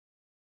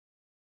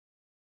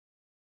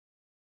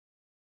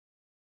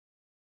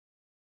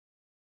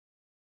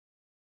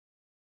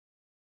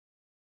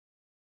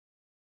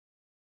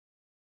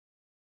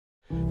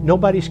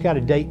Nobody's got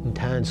a date and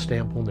time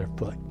stamp on their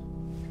foot.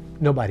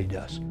 Nobody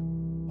does.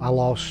 I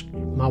lost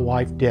my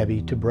wife,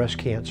 Debbie, to breast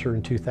cancer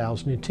in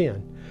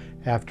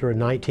 2010 after a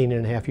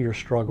 19-and-a-half-year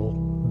struggle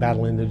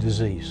battling the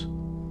disease.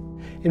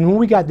 And when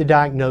we got the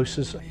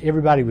diagnosis,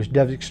 everybody was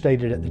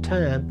devastated at the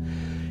time,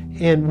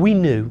 and we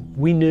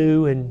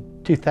knew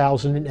in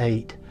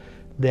 2008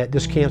 that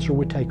this cancer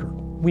would take her.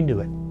 We knew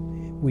it.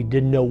 We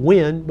didn't know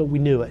when, but we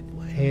knew it.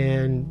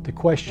 And the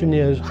question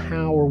is,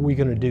 how are we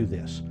going to do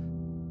this?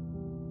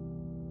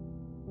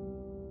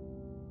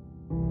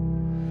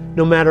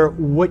 No matter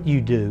what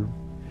you do,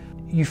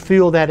 you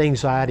feel that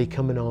anxiety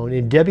coming on.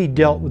 And Debbie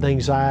dealt with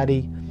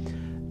anxiety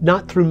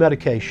not through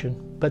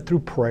medication, but through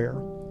prayer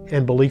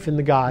and belief in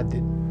the God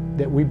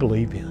that we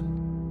believe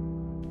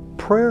in.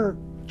 Prayer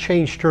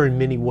changed her in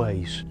many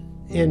ways.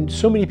 And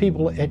so many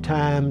people at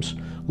times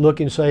look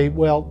and say,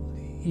 well,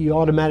 you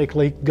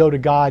automatically go to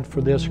God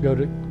for this, or go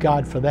to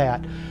God for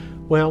that.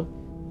 Well,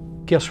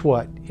 guess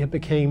what? It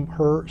became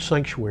her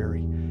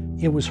sanctuary.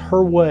 It was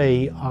her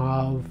way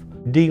of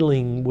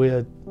dealing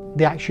with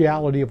the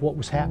actuality of what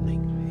was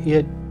happening.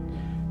 It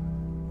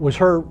was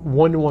her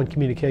one-to-one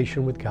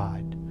communication with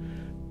God,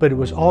 but it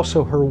was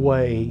also her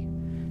way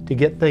to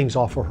get things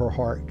off of her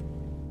heart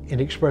and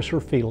express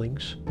her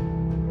feelings.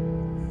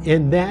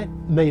 And that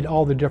made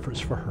all the difference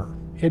for her.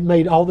 It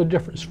made all the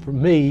difference for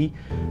me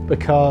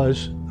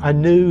because I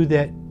knew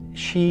that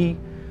she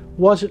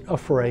wasn't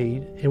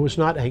afraid and was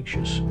not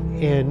anxious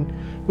and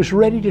was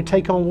ready to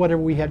take on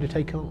whatever we had to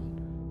take on.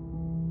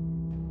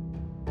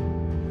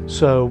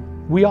 So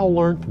we all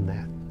learned from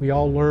that. We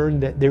all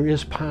learned that there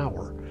is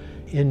power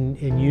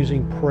in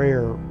using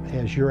prayer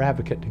as your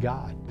advocate to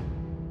God.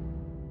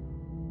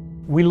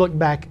 We look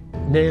back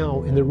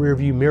now in the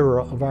rearview mirror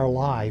of our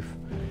life,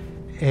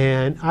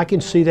 and I can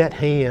see that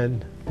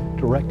hand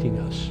directing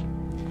us,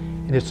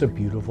 and it's a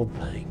beautiful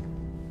thing.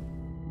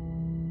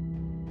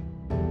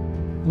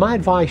 My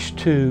advice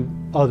to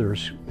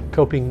others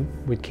coping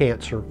with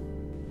cancer,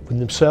 with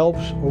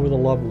themselves or with a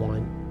loved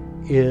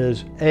one,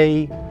 is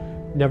A,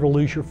 never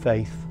lose your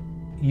faith.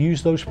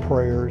 Use those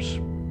prayers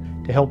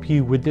to help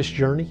you with this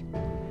journey.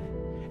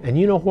 And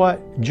you know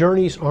what?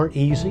 Journeys aren't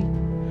easy.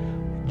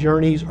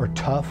 Journeys are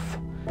tough,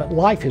 but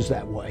life is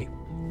that way.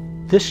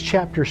 This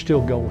chapter is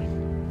still going,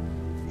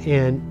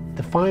 and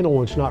the final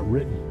one's not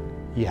written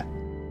yet.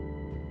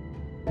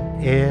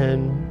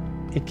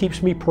 And it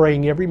keeps me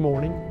praying every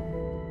morning.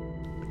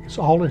 It's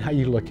all in how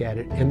you look at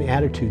it and the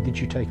attitude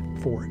that you take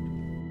for it.